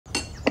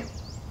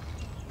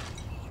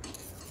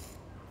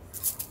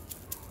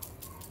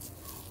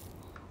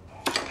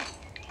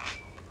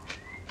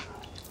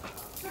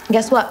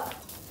Guess what?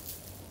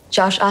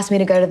 Josh asked me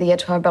to go to the Year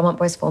 12 Belmont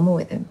Boys formal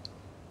with him.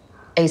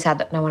 Are you sad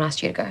that no one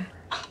asked you to go?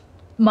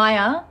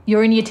 Maya,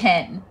 you're in Year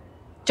 10.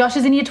 Josh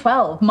is in Year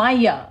 12, my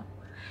year.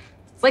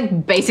 It's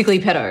like basically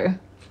pedo.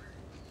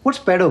 What's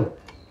pedo?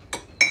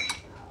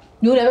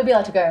 You'll never be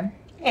allowed to go.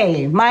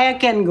 Hey, Maya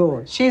can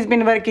go. She's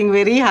been working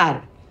very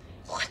hard.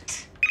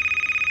 What?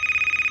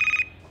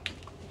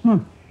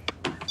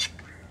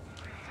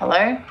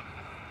 Hello?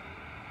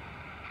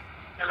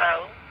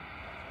 Hello?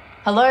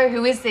 Hello,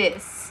 who is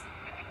this?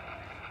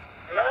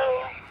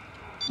 Hello?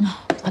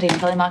 Oh, bloody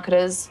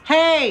telemarketers.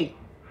 Hey,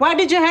 why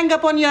did you hang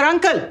up on your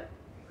uncle?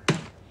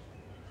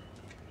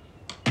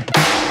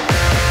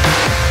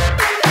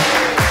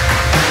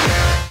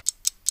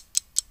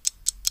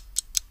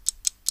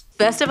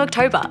 1st of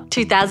October,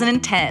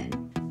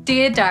 2010.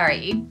 Dear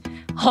Diary,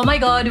 oh my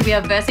God, we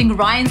are versing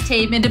Ryan's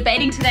team in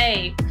debating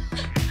today.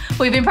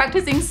 We've been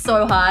practicing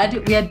so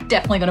hard, we are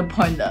definitely gonna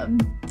pwn them.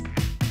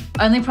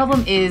 Only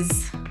problem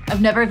is,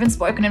 I've never even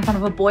spoken in front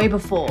of a boy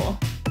before.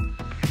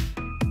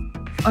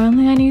 If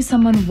only I knew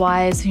someone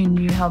wise who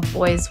knew how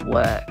boys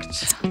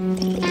worked.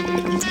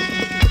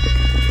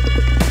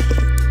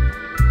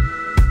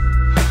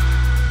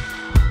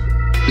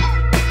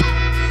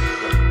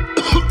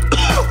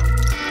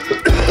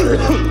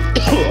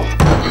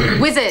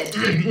 Wizard,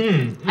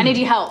 I need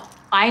your help.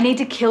 I need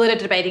to kill it at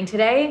debating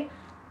today,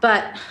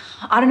 but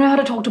I don't know how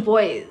to talk to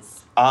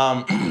boys.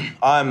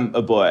 I'm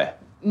a boy.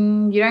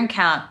 You don't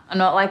count. I'm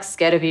not like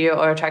scared of you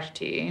or attracted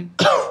to you.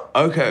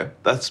 Okay,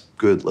 that's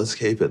good. Let's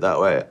keep it that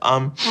way.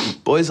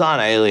 Boys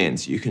aren't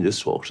aliens. You can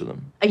just talk to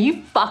them. Are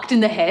you fucked in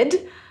the head?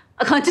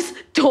 I can't just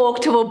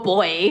talk to a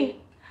boy.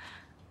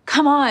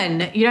 Come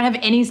on, you don't have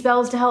any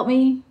spells to help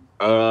me?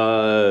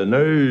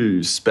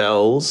 No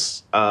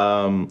spells.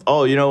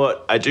 Oh, you know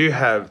what? I do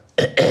have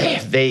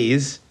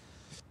these.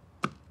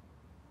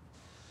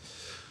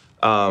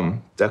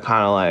 They're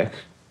kind of like,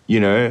 you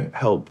know,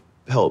 help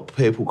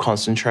people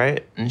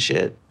concentrate and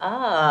shit.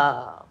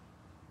 Oh.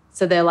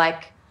 So they're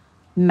like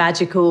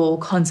magical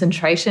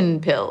concentration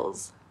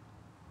pills.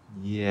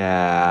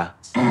 Yeah.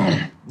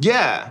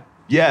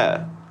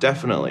 yeah,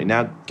 definitely.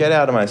 Now get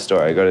out of my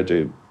store. I gotta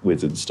do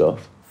wizard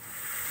stuff.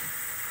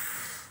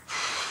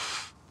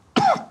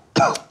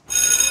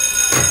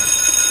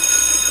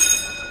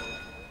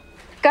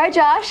 Go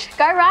Josh,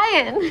 go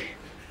Ryan.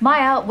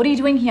 Maya, what are you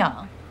doing here?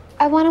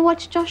 I want to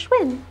watch Josh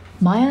win.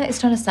 Maya is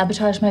trying to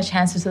sabotage my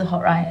chances with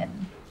hot Ryan.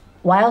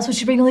 Why else would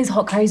she bring all these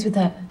hot curries with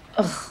her?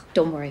 Ugh,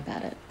 don't worry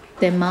about it.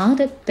 They're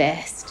mild at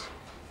best.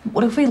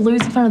 What if we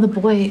lose in front of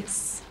the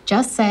boys?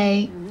 Just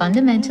say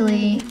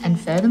fundamentally and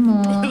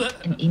furthermore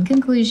and in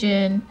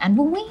conclusion and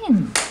we'll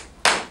win.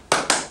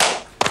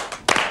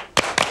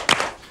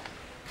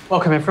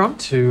 Welcome everyone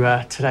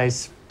to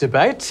today's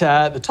debate,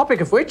 the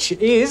topic of which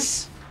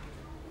is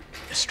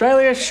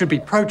Australia should be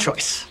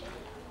pro-choice.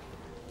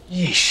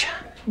 Yeesh,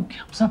 who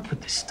comes up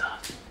with this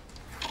stuff?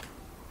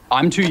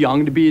 I'm too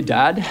young to be a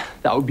dad.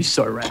 That would be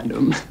so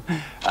random.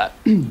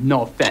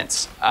 No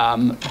offense.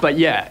 But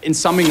yeah, in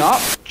summing up,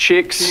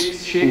 chicks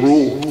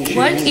rule.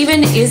 What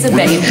even is a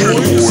baby?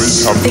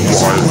 Boys have the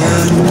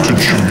right to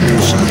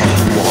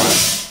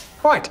choose.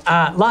 Right,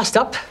 last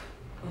up,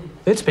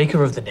 third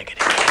speaker of the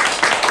negative.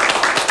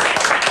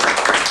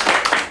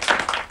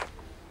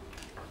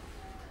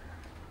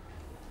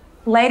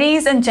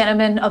 Ladies and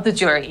gentlemen of the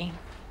jury,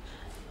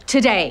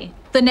 today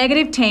the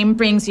negative team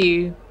brings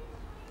you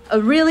a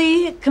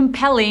really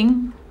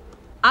compelling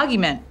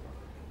argument.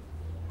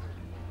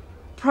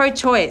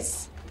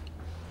 Pro-choice.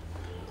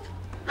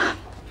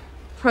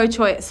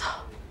 Pro-choice.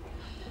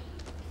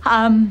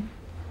 Abortion.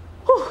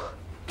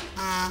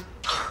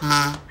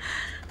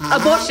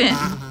 Abortion.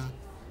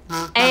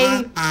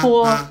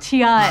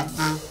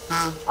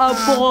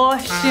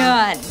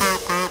 Abortion.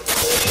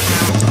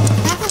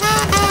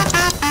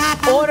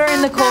 Order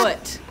in the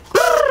court.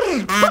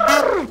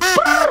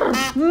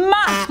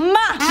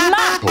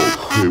 Help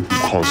people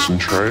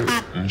concentrate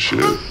and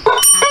shit.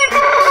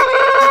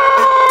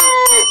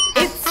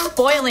 It's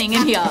boiling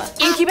in here.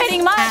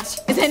 Incubating much?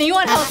 Is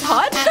anyone else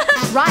hot?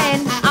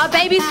 Ryan, our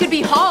babies could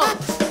be hot.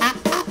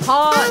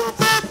 Hot.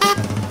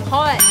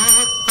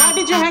 Why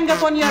did you hang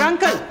up on your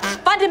uncle?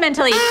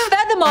 Fundamentally,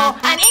 furthermore,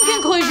 and in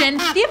conclusion,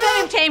 the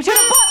affirmative team should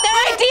have bought their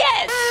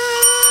ideas.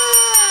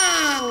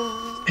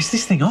 Is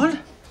this thing on?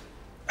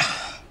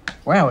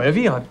 Wow,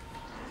 Urvi, I've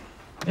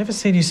never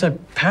seen you so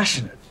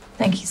passionate.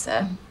 Thank you,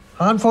 sir.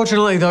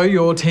 Unfortunately, though,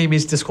 your team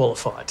is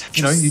disqualified.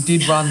 You know, you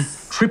did run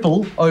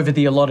triple over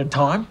the allotted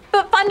time.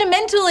 But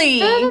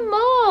fundamentally...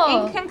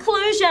 Furthermore. In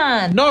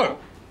conclusion... No!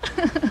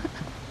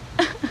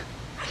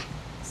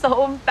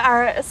 So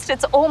embarrassed.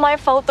 It's all my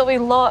fault that we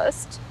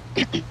lost.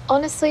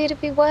 Honestly, it'd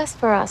be worse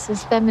for us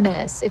as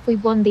feminists if we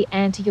won the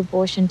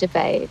anti-abortion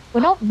debate. We're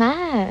not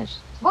mad.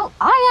 Well,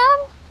 I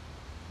am.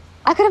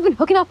 I could have been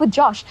hooking up with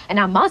Josh, and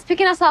now Mum's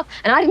picking us up,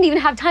 and I didn't even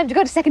have time to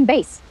go to second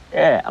base.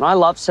 Yeah, and I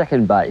love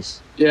second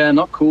base. Yeah,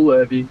 not cool,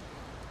 Urvi.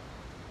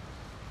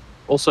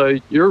 Also,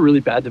 you're a really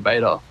bad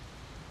debater.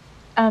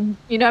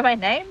 You know my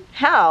name?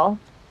 How?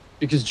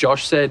 because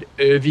Josh said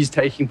Urvi's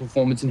taking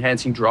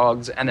performance-enhancing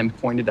drugs and then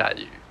pointed at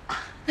you.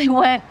 They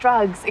weren't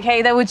drugs,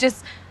 okay? They were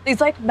just these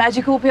like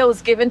magical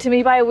pills given to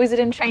me by a wizard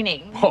in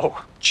training.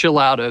 Oh, chill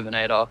out,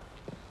 Urvinator.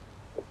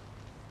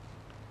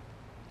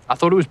 I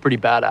thought it was pretty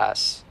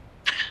badass.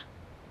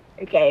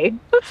 Okay. Do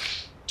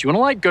you want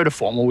to like go to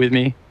formal with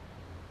me?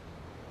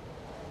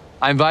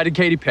 I invited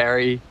Katy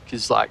Perry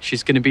because like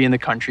she's going to be in the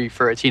country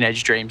for a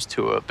Teenage Dreams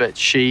tour, but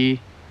she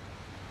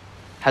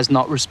has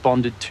not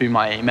responded to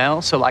my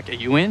email. So like, are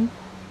you in?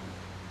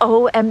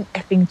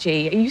 OMFing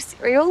G. Are you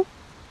serial?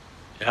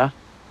 Yeah.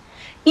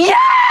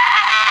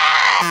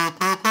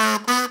 Yeah!